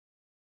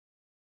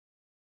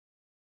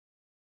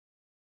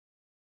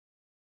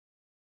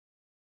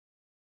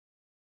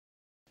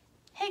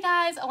Hey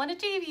guys, I wanted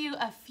to give you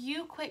a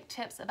few quick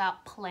tips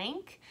about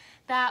plank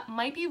that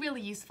might be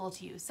really useful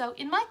to you. So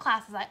in my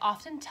classes, I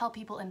often tell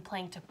people in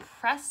plank to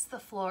press the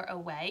floor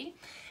away,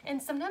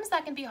 and sometimes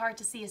that can be hard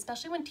to see,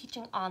 especially when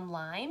teaching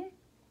online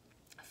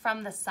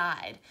from the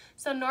side.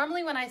 So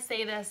normally when I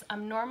say this,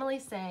 I'm normally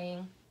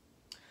saying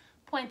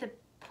point the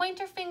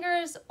pointer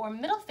fingers or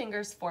middle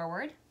fingers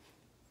forward,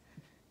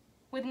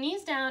 with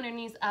knees down or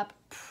knees up,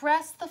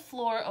 press the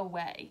floor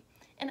away.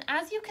 And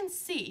as you can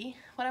see,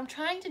 what I'm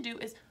trying to do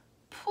is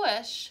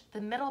push the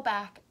middle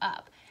back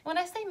up. And when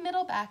I say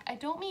middle back, I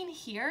don't mean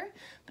here,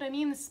 but I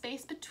mean the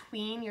space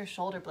between your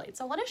shoulder blades.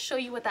 So I want to show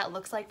you what that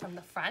looks like from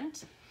the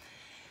front.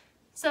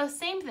 So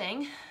same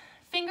thing,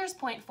 fingers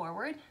point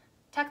forward,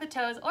 tuck the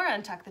toes or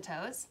untuck the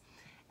toes.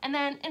 And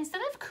then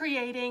instead of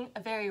creating a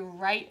very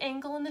right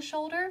angle in the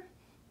shoulder,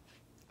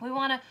 we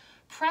want to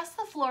press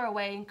the floor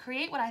away and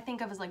create what I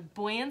think of as like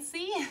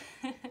buoyancy.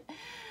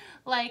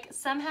 Like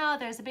somehow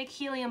there's a big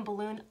helium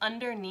balloon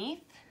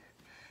underneath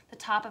the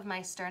top of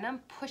my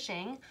sternum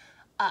pushing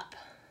up.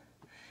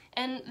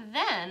 And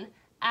then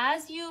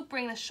as you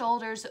bring the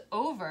shoulders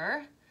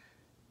over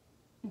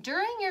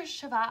during your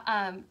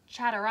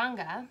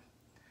chaturanga,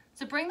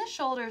 so bring the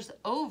shoulders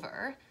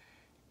over,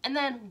 and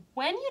then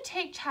when you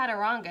take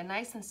chaturanga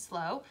nice and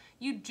slow,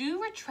 you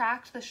do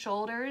retract the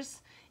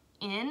shoulders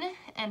in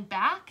and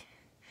back,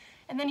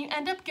 and then you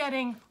end up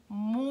getting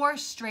more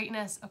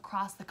straightness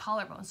across the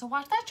collarbone. So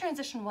watch that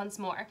transition once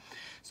more.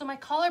 So my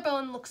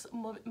collarbone looks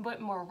a bit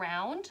more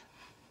round,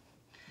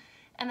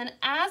 and then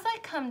as I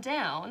come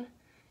down,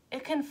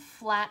 it can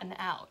flatten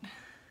out.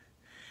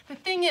 The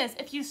thing is,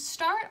 if you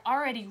start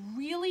already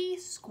really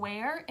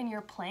square in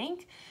your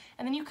plank,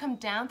 and then you come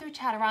down through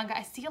chaturanga,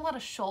 I see a lot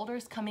of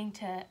shoulders coming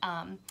to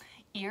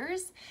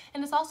ears,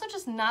 and it's also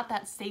just not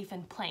that safe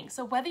in plank.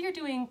 So whether you're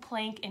doing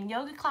plank in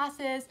yoga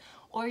classes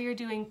or you're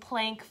doing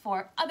plank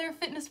for other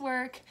fitness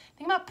work,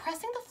 think about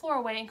pressing the floor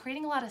away and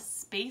creating a lot of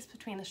space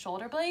between the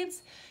shoulder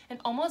blades and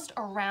almost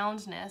a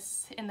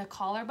roundness in the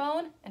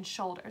collarbone and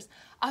shoulders.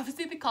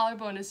 Obviously the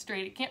collarbone is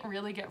straight, it can't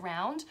really get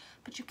round,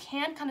 but you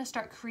can kind of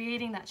start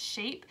creating that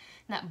shape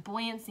and that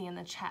buoyancy in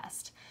the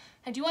chest.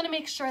 I do want to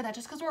make sure that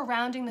just because we're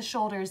rounding the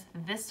shoulders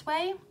this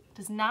way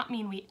does not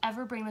mean we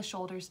ever bring the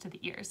shoulders to the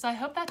ears. So I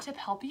hope that tip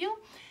helped you,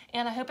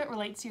 and I hope it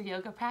relates to your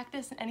yoga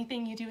practice and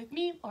anything you do with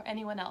me or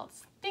anyone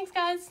else. Thanks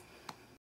guys!